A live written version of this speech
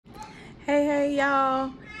Hey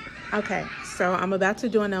y'all. Okay, so I'm about to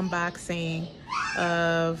do an unboxing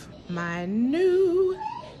of my new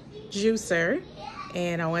juicer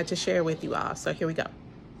and I wanted to share with you all. So here we go.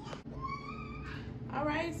 All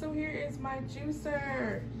right, so here is my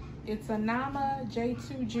juicer. It's a Nama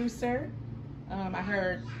J2 juicer. I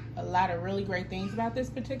heard a lot of really great things about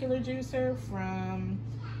this particular juicer from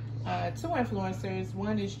two influencers.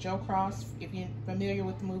 One is Joe Cross, if you're familiar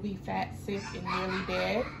with the movie Fat, Sick, and Nearly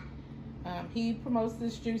Dead. He promotes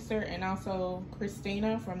this juicer, and also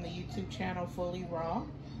Christina from the YouTube channel Fully Raw.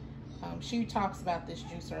 She talks about this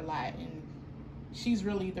juicer a lot, and she's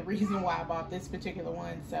really the reason why I bought this particular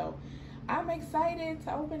one. So I'm excited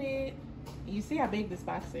to open it. You see how big this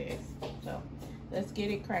box is. So let's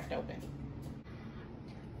get it cracked open.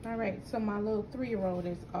 All right, so my little 3-year-old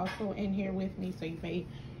is also in here with me, so you may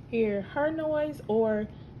hear her noise or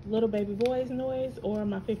little baby boy's noise or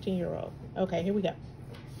my 15-year-old. Okay, here we go.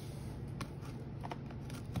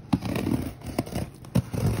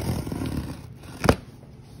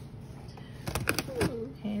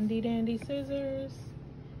 Handy dandy scissors.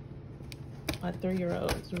 My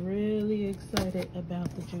 3-year-old's really excited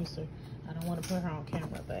about the juicer. I don't want to put her on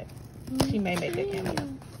camera, but she may make that camera.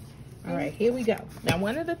 All right, here we go. Now,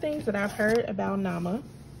 one of the things that I've heard about Nama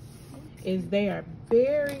is they are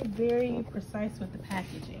very, very precise with the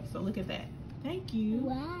packaging. So look at that. Thank you.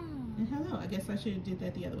 Wow. And hello. I guess I should have did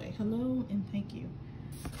that the other way. Hello and thank you.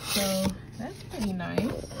 So that's pretty nice.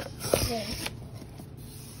 Yeah.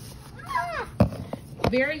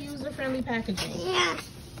 Very user-friendly packaging. Yeah.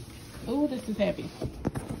 Oh, this is heavy.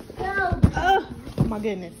 No. Oh my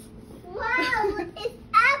goodness. Wow, it's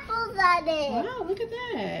apples on it. Wow, look at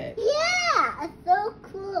that. Yeah, it's so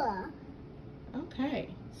cool. Okay,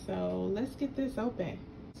 so let's get this open.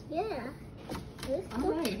 Yeah.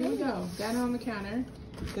 All right, here we go. Got it on the counter.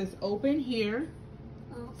 It says open here.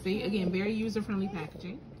 See, again, very user-friendly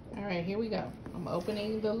packaging. All right, here we go. I'm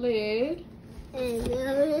opening the lid. And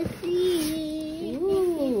let me see.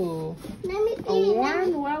 Ooh. Let me see. A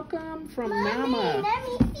warm welcome from Nama. Let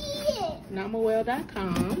me see it.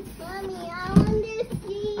 NamaWell.com. Mommy, I want to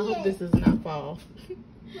see it. I hope this does not fall.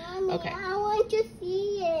 Mommy, Okay. I want to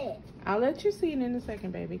see it. I'll let you see it in a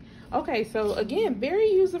second, baby. Okay, so again, very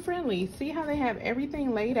user-friendly. See how they have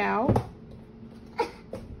everything laid out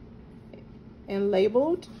and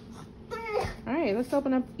labeled? All right, let's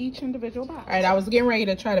open up each individual box. All right, I was getting ready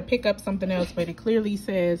to try to pick up something else, but it clearly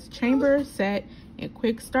says chamber, set, and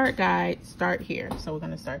quick start guide, start here. So we're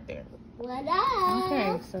gonna start there. What else?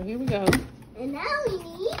 Okay, so here we go. And now we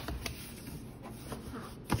need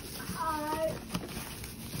our...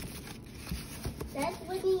 That's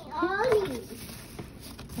what we all need.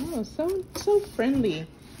 Oh, so friendly.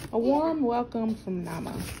 A warm welcome from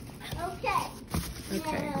Nama. Okay.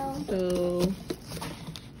 Okay, Now, so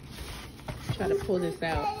try to pull this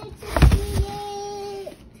out.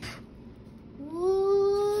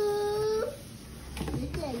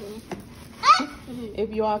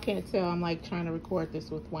 If you all can't tell, I'm like trying to record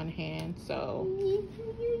this with one hand, so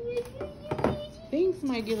things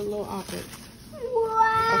might get a little awkward.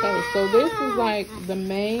 Wow. Okay, so this is like the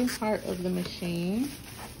main part of the machine.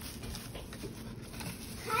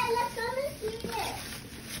 Hi, let's go and see it.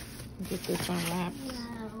 Get this unwrapped.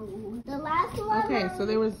 No. The last one. Okay, so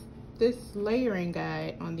there was this layering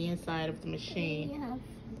guide on the inside of the machine.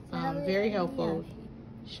 Very helpful.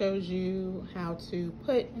 Shows you how to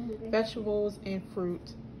put vegetables and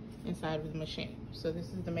fruit inside of the machine. So this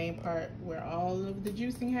is the main part where all of the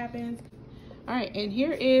juicing happens. All right, and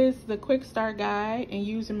here is the quick start guide and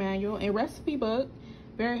user manual and recipe book.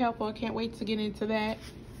 Very helpful. I can't wait to get into that.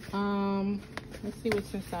 Let's see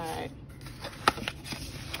what's inside.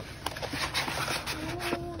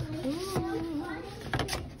 Ooh,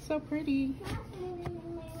 so pretty.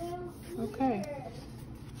 Okay.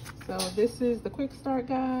 So this is the quick start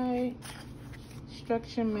guide,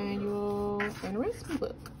 instruction manual, and recipe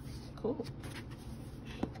book. Cool.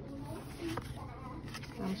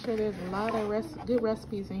 I'm sure there's a lot of good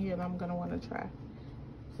recipes in here that I'm gonna want to try.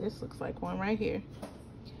 This looks like one right here.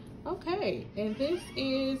 Okay, and this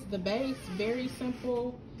is the base, very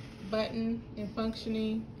simple button and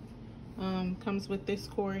functioning. Comes with this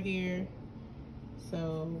cord here.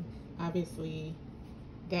 So obviously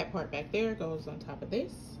that part back there goes on top of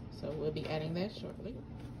this. So we'll be adding that shortly.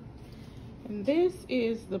 And this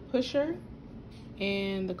is the pusher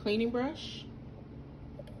and the cleaning brush.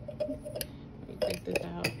 Let me take this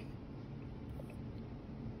out.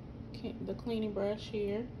 Okay, the cleaning brush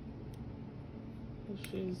here,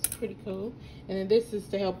 which is pretty cool. And then this is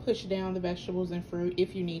to help push down the vegetables and fruit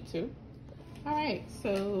if you need to. All right,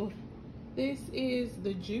 so this is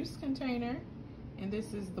the juice container And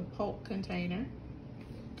this is the pulp container.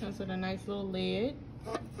 Comes with a nice little lid.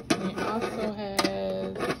 And it also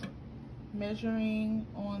has measuring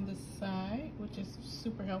on the side, which is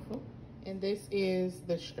super helpful. And this is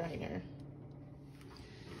the strainer.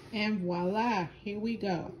 And voila, here we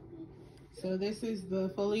go. So this is the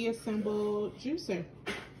fully assembled juicer.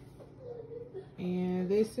 And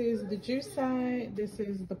this is the juice side, this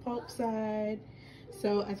is the pulp side.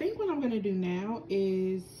 So I think what I'm gonna do now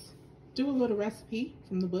is do a little recipe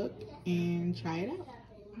from the book and try it out.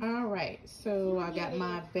 All right, so I got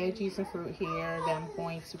my veggies and fruit here that I'm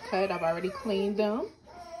going to cut. I've already cleaned them.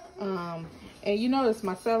 And you notice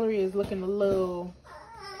my celery is looking a little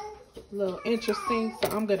interesting, so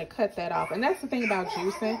I'm gonna cut that off. And that's the thing about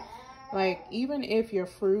juicing. Like, even if your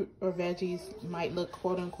fruit or veggies might look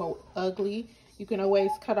quote unquote ugly, you can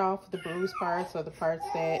always cut off the bruised parts or the parts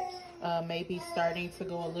that may be starting to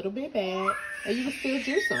go a little bit bad, and you can still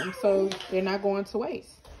juice them so they're not going to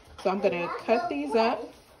waste. So I'm gonna cut these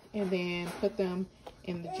up and then put them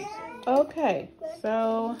in the juicer. Okay,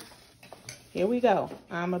 so here we go.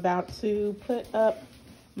 I'm about to put up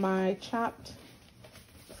my chopped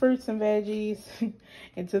fruits and veggies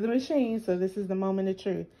into the machine. So this is the moment of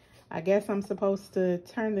truth. I guess I'm supposed to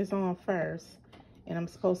turn this on first, and I'm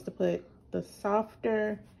supposed to put the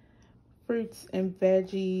softer fruits and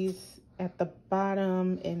veggies at the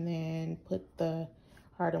bottom and then put the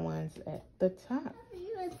harder ones at the top.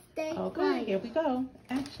 Okay, here we go.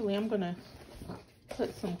 Actually, I'm gonna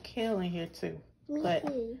put some kale in here too. But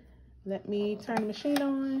let me turn the machine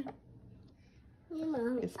on.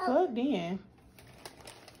 It's plugged in.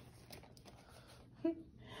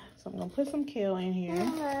 So I'm gonna put some kale in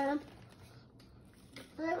here.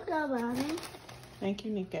 Thank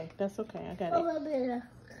you, Nikkei. That's okay, I got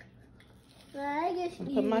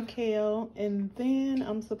it. Put my kale, and then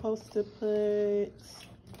I'm supposed to put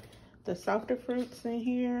the softer fruits in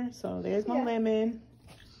here. So there's my lemon.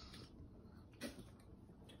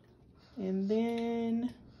 And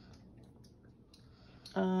then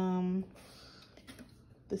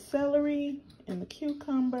the celery and the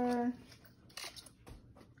cucumber.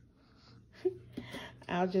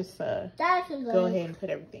 I'll just go ahead and put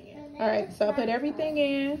everything in. All right, so I put everything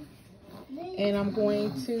in, and I'm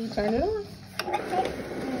going to turn it on.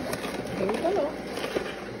 Here we go.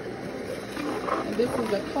 And this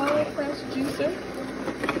is a cold press juicer.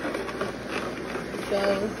 So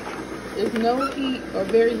there's no heat or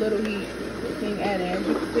very little heat being added. As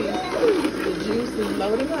you can see, the juice is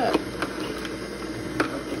loading up.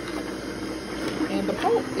 And the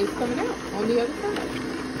pulp is coming out on the other side.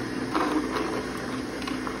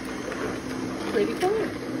 Pretty cool.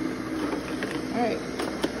 Alright,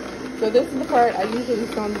 so this is the part I usually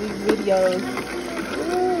film these videos.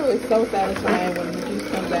 Ooh, it's so satisfying when the juice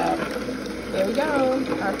comes out. There we go,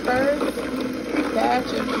 our first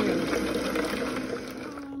batch of juice.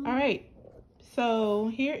 Alright, so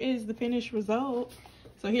here is the finished result.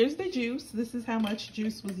 So here's the juice. This is how much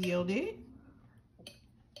juice was yielded.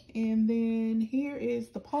 And then here is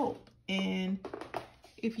the pulp. And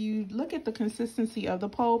if you look at the consistency of the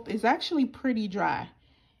pulp, it's actually pretty dry.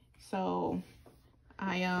 So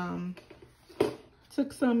I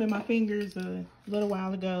took some in my fingers a little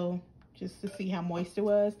while ago just to see how moist it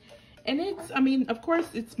was. And it's, I mean, of course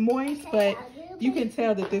it's moist, but you can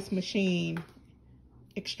tell that this machine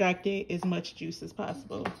extracted as much juice as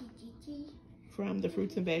possible from the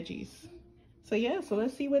fruits and veggies. So yeah, so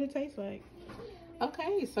let's see what it tastes like.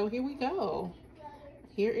 Okay, so here we go.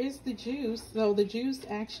 Here is the juice. So the juice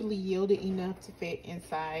actually yielded enough to fit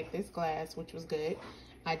inside this glass, which was good.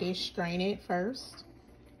 I did strain it first.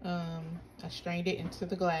 I strained it into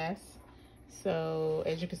the glass. So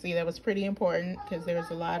as you can see, that was pretty important because there was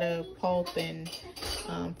a lot of pulp and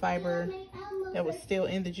fiber that was still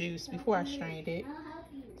in the juice before I strained it.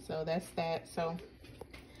 So that's that. So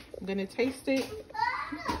I'm gonna taste it.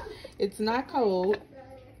 It's not cold.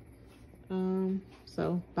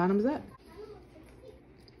 So bottoms up.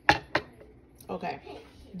 Okay,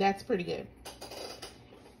 that's pretty good.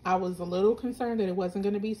 I was a little concerned that it wasn't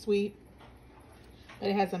going to be sweet, but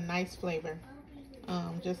it has a nice flavor.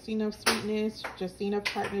 Just enough sweetness, just enough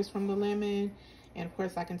tartness from the lemon, and of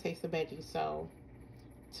course I can taste the veggies. So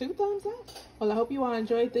 2 thumbs up. Well, I hope you all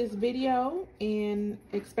enjoyed this video and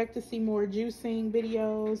expect to see more juicing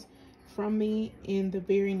videos from me in the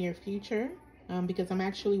very near future, because I'm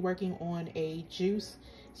actually working on a juice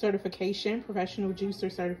certification, professional juicer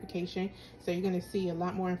certification. So you're going to see a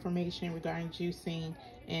lot more information regarding juicing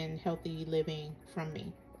and healthy living from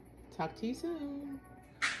me. Talk to you soon.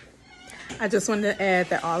 I just wanted to add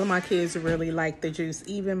that all of my kids really like the juice,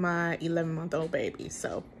 even my 11-month-old baby.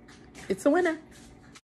 So it's a winner.